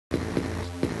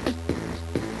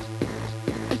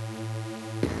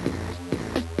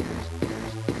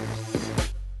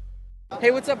Hey,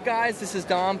 what's up, guys? This is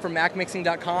Dom from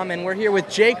MacMixing.com, and we're here with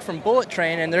Jake from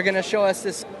BulletTrain, and they're going to show us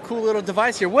this cool little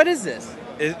device here. What is this?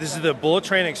 This is the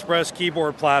BulletTrain Express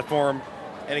keyboard platform,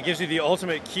 and it gives you the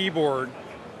ultimate keyboard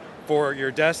for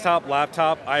your desktop,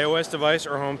 laptop, iOS device,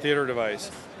 or home theater device.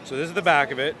 So this is the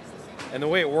back of it, and the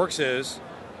way it works is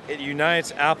it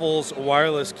unites Apple's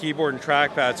wireless keyboard and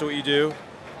trackpad. So what you do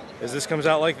is this comes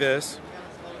out like this,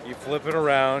 you flip it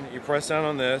around, you press down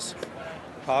on this,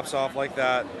 pops off like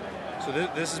that. So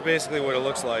this is basically what it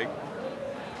looks like.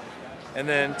 And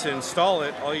then to install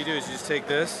it, all you do is you just take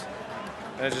this,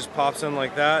 and it just pops in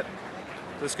like that.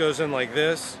 This goes in like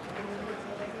this.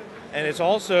 And it's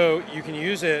also, you can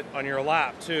use it on your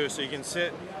lap too, so you can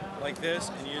sit like this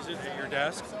and use it at your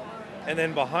desk. And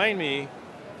then behind me,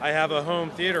 I have a home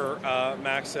theater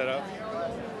Mac setup,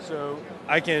 so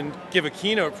I can give a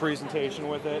keynote presentation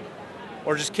with it,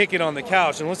 or just kick it on the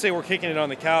couch. And let's say we're kicking it on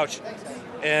the couch,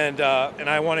 and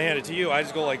I want to hand it to you. I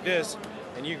just go like this,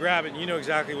 and you grab it, and you know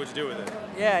exactly what to do with it.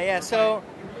 Yeah, so...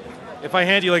 If I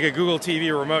hand you like a Google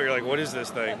TV remote, you're like, what is this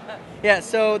thing? Yeah,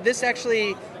 so this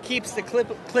actually keeps the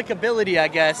clickability, I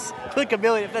guess,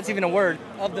 clickability, if that's even a word,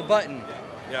 of the button.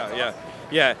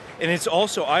 Yeah, and it's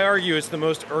also, I argue, it's the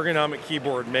most ergonomic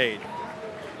keyboard made.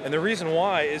 And the reason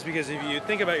why is because if you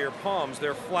think about your palms,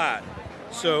 they're flat.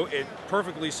 So it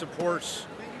perfectly supports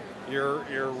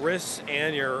your wrists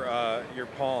and your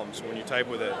palms when you type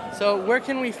with it. So where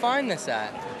can we find this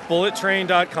at?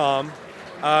 BulletTrain.com.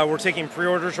 We're taking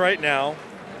pre-orders right now.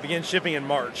 Begin shipping in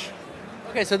March.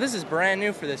 Okay, so this is brand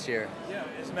new for this year. Yeah,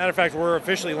 as a matter of fact, we're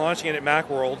officially launching it at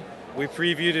Macworld. We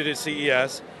previewed it at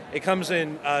CES. It comes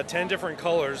in 10 different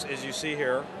colors, as you see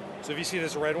here. So if you see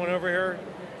this red one over here,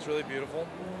 it's really beautiful.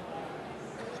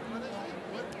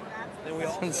 Then we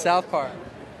also In South Park.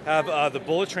 have the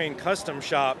BulletTrain Custom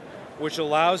Shop, which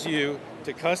allows you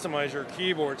to customize your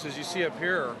keyboards. As you see up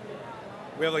here,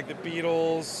 we have like the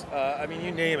Beatles, I mean,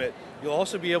 you name it. You'll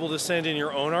also be able to send in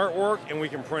your own artwork, and we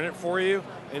can print it for you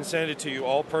and send it to you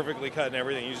all perfectly cut and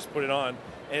everything. You just put it on,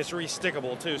 and it's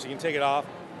re-stickable too, so you can take it off,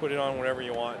 put it on whenever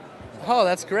you want. Oh,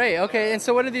 that's great. Okay, and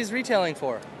so what are these retailing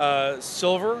for?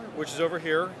 Silver, which is over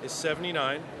here, is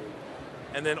 $79,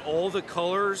 and then all the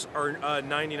colors are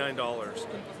 $99.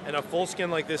 And a full skin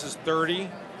like this is $30,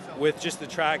 with just the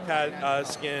trackpad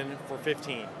skin for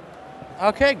 $15.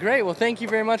 Okay, great. Well, thank you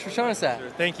very much for showing us that.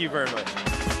 Thank you very much.